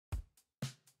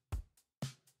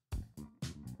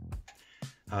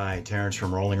Hi, Terrence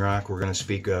from Rolling Rock. We're going to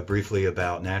speak briefly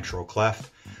about natural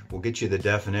cleft. We'll get you the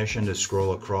definition to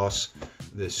scroll across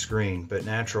this screen, but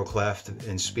natural cleft,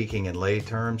 in speaking in lay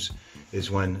terms,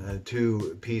 is when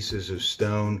two pieces of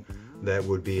stone that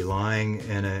would be lying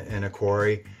in a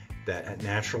quarry that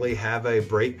naturally have a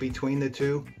break between the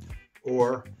two,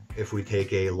 or if we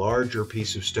take a larger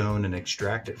piece of stone and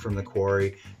extract it from the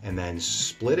quarry and then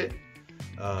split it,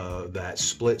 that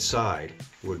split side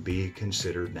would be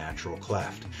considered natural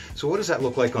cleft. So what does that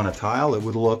look like on a tile? It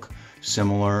would look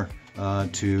similar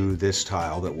to this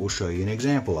tile that we'll show you an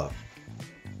example of.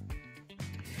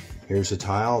 Here's a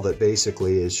tile that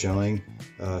basically is showing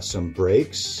some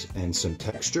breaks and some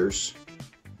textures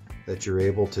that you're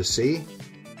able to see.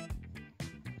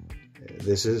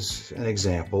 This is an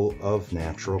example of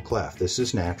natural cleft. This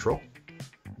is natural.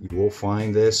 You will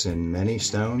find this in many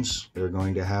stones. They're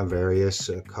going to have various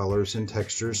colors and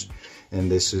textures, and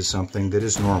this is something that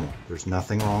is normal. There's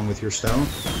nothing wrong with your stone.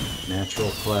 Natural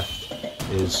cleft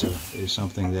is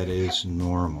something that is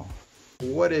normal.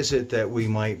 What is it that we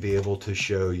might be able to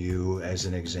show you as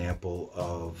an example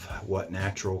of what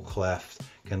natural cleft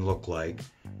can look like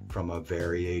from a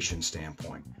variation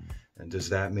standpoint? And does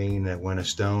that mean that when a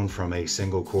stone from a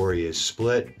single quarry is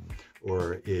split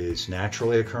or is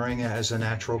naturally occurring as a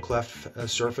natural cleft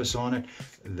surface on it,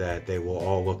 that they will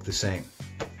all look the same?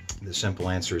 The simple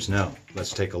answer is no.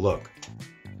 Let's take a look.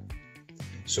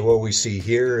 So what we see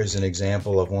here is an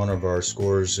example of one of our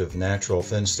scores of natural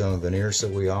thin stone veneers that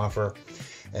we offer,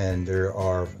 and there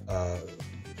are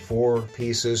 4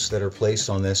 pieces that are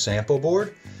placed on this sample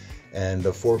board, and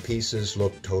the 4 pieces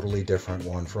look totally different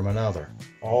one from another.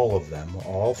 All of them,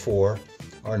 all 4,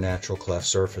 are natural cleft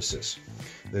surfaces.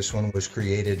 This one was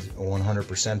created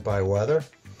 100% by weather.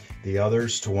 The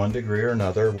others, to one degree or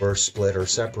another, were split or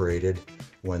separated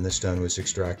when the stone was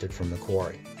extracted from the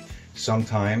quarry.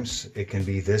 Sometimes it can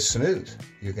be this smooth.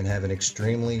 You can have an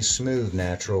extremely smooth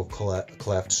natural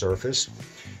cleft surface.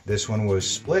 This one was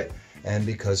split, and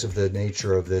because of the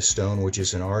nature of this stone, which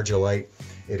is an argillite,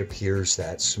 it appears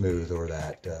that smooth, or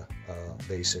that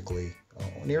basically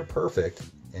near perfect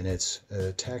in its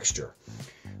texture.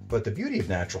 But the beauty of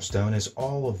natural stone is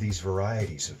all of these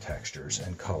varieties of textures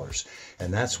and colors,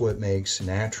 and that's what makes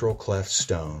natural cleft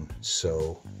stone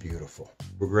so beautiful.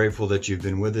 We're grateful that you've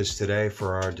been with us today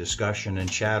for our discussion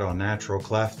and chat on natural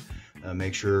cleft.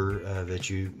 Make sure that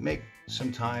you make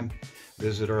some time,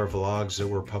 visit our vlogs that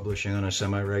we're publishing on a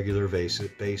semi-regular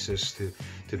basis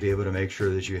to be able to make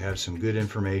sure that you have some good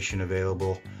information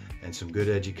available and some good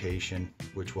education,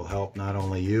 which will help not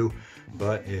only you,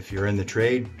 but if you're in the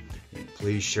trade,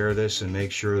 please share this and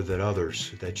make sure that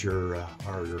others that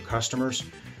are your customers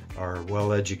are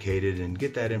well educated and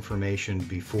get that information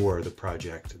before the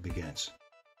project begins.